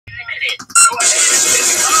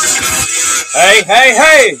Hey, hey,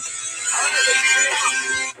 hey!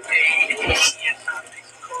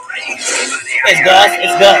 It's Gus,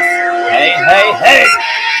 it's Gus. Hey, hey, hey!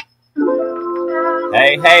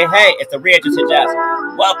 Hey, hey, hey! It's the Real Juicy Josh.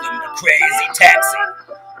 Welcome to Crazy Taxi.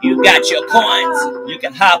 You got your coins. You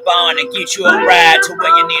can hop on and get you a ride to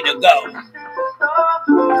where you need to go.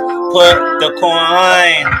 Put the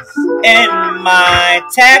coins in my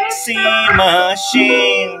taxi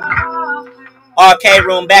machine. Arcade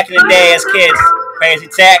room back in the day as kids. Crazy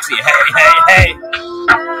Taxi. Hey, hey, hey!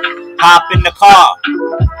 Hop in the car.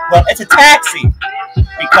 Well, it's a taxi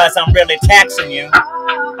because I'm really taxing you.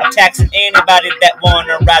 I'm taxing anybody that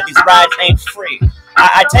wanna ride. These rides ain't free.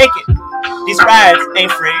 I take it. These rides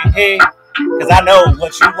ain't free. Hey, cause I know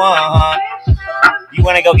what you want. You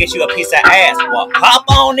wanna go get you a piece of ass? Well, hop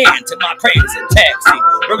on into my crazy taxi.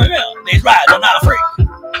 Remember, these rides are not free.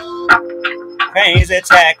 Crazy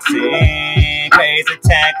taxi, crazy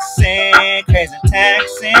taxi, crazy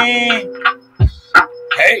taxi.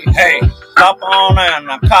 Hey, hey, hop on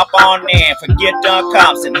in, forget the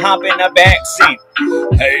cops and hop in the back seat.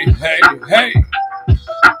 Hey, hey, hey.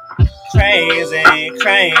 Crazy,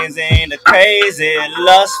 crazy, the crazy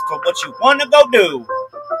lust for what you wanna go do.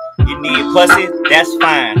 You need pussy, that's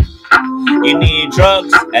fine. You need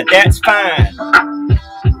drugs, that's fine.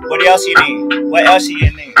 What else you need? What else you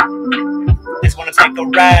need? Just wanna take a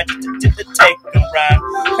ride, take a ride.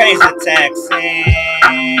 Crazy taxi,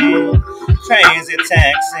 crazy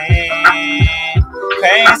taxi,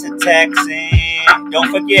 crazy taxi. Don't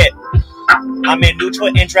forget, I'm in neutral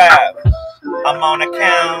and drive. I'm on a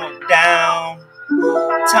countdown,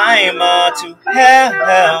 timer to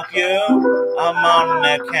help you. I'm on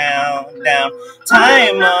a countdown,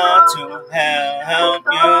 timer to help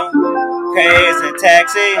you. Crazy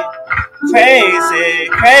taxi, crazy,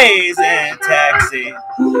 crazy taxi,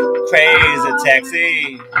 crazy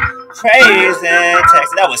taxi, crazy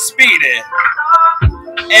taxi. That was speedy.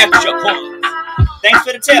 Extra coins. Thanks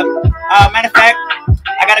for the tip. Matter of fact,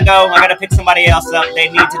 I gotta go. I gotta pick somebody else up. They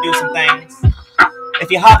need to do some things. If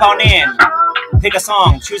you hop on in, pick a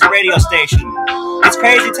song, choose a radio station. It's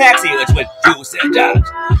Crazy Taxi. It's with Juice and Josh.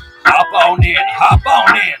 Hop on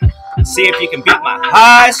in. See if you can beat my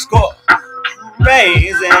high score.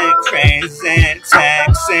 Crazy, crazy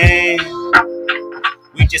taxi.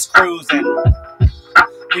 We just cruising along.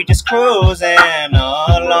 We just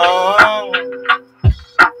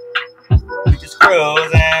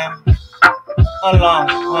cruising along.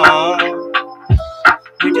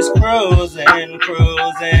 We just cruising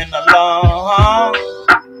along.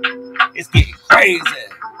 It's getting crazy.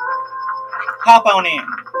 Hop on in.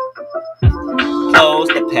 Close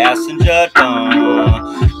the passenger door.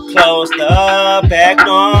 Close the back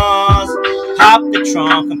doors. Pop the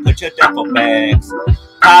trunk and put your duffel bags.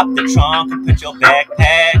 Pop the trunk and put your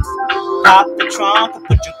backpacks. Pop the trunk and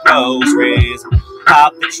put your groceries.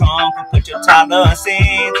 Pop the trunk and put your toddler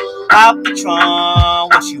seats. Pop the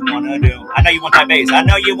trunk, what you wanna do? I know you want that bass. I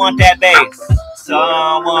know you want that bass.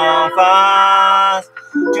 Someone for us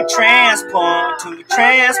to transport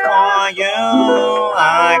you.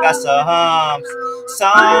 I got someone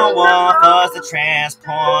for us to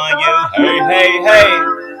transport you. Hey, hey, hey.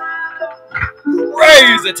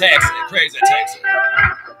 Crazy taxi, crazy taxi.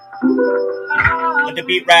 Let the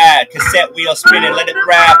beat ride, cassette wheels spinning, let it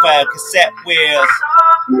ride for cassette wheels.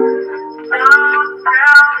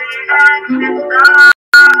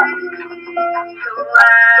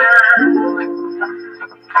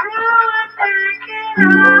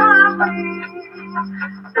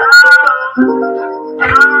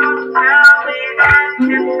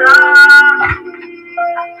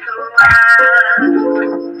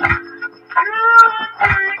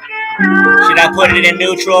 Should I put it in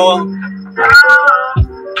neutral?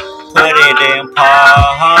 Put it in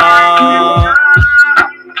park.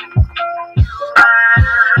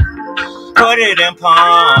 Put it in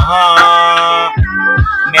park.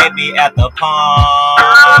 Maybe at the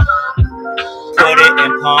park. Put it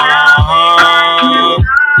in park.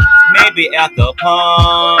 Maybe at the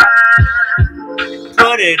park.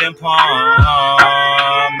 Put it in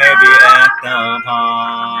park. Maybe at the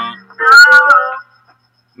park.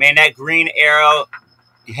 Man, that green arrow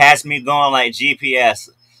has me going like GPS.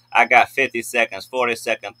 I got 50 seconds, 40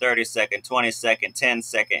 seconds, 30 seconds, 20 seconds, 10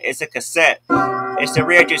 seconds. It's a cassette. It's the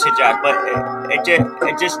Real Juicy Josh, but it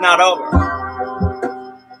just not over.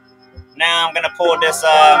 Now I'm gonna pull this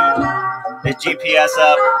GPS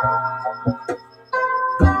up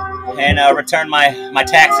and return my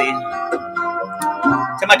taxi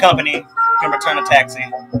to my company. Can return a taxi.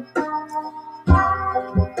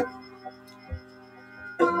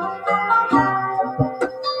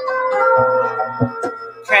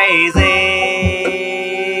 Crazy.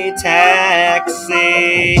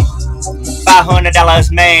 taxi.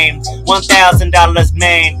 $500 made, $1,000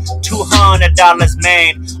 made, $200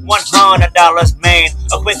 made, $100 made,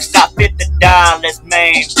 a quick stop, $50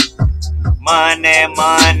 made. Money,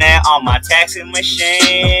 money on my taxi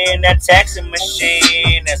machine. That taxi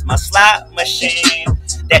machine is my slot machine.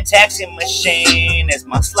 That taxi machine is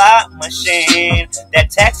my slot machine. That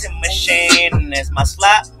taxi machine is my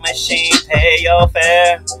slot machine. Pay your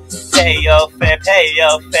fare, pay your fare, pay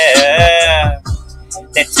your fare.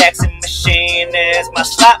 That taxi machine is my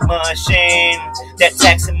slot machine. That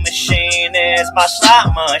taxi machine is my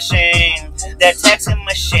slot machine. That taxi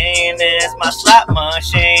machine is my slot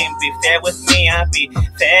machine. Be fair with me, I'll be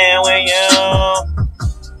fair with you.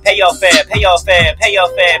 Pay your fare, pay your fare, pay your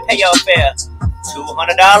fare, pay your fare.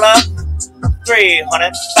 $200,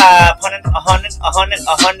 $300, $500, $100, $100,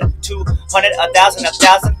 $100, $200, $1,000,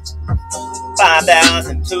 $1,000,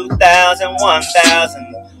 $5,000, $2,000,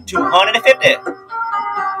 $1,000, $250,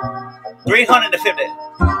 $350,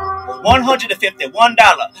 $150, $1,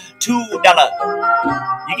 $2.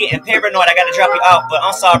 You getting paranoid, I gotta drop you out, but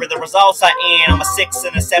I'm sorry, the results are in. I'm a 6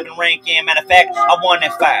 and a 7 ranking. Matter of fact, I won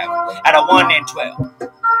in 5 out of 1 in 12.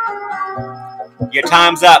 Your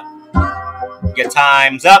time's up. Your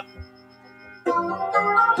time's up.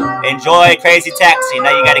 Enjoy Crazy Taxi.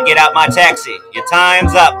 Now you gotta get out my taxi. Your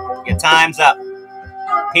time's up. Your time's up.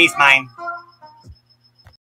 Peace, man.